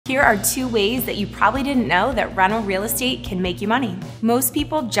Here are 2 ways that you probably didn't know that rental real estate can make you money. Most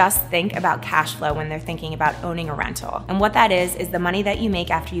people just think about cash flow when they're thinking about owning a rental. And what that is the money that you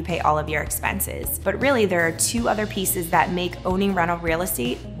make after you pay all of your expenses. But really, there are 2 other pieces that make owning rental real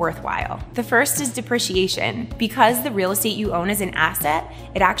estate worthwhile. The first is depreciation. Because the real estate you own is an asset,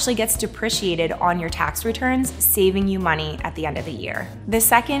 it actually gets depreciated on your tax returns, saving you money at the end of the year. The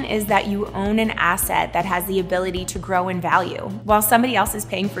second is that you own an asset that has the ability to grow in value. While somebody else is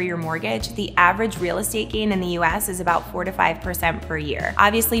paying for your mortgage, the average real estate gain in the US is about 4 to 5% per year.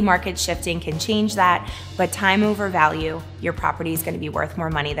 Obviously, market shifting can change that, but time over value, your property is going to be worth more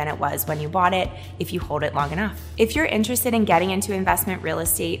money than it was when you bought it if you hold it long enough. If you're interested in getting into investment real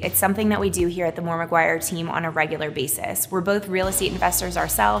estate, it's something that we do here at the Moore Maguire team on a regular basis. We're both real estate investors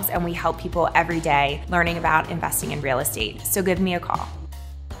ourselves, and we help people every day learning about investing in real estate. So give me a call.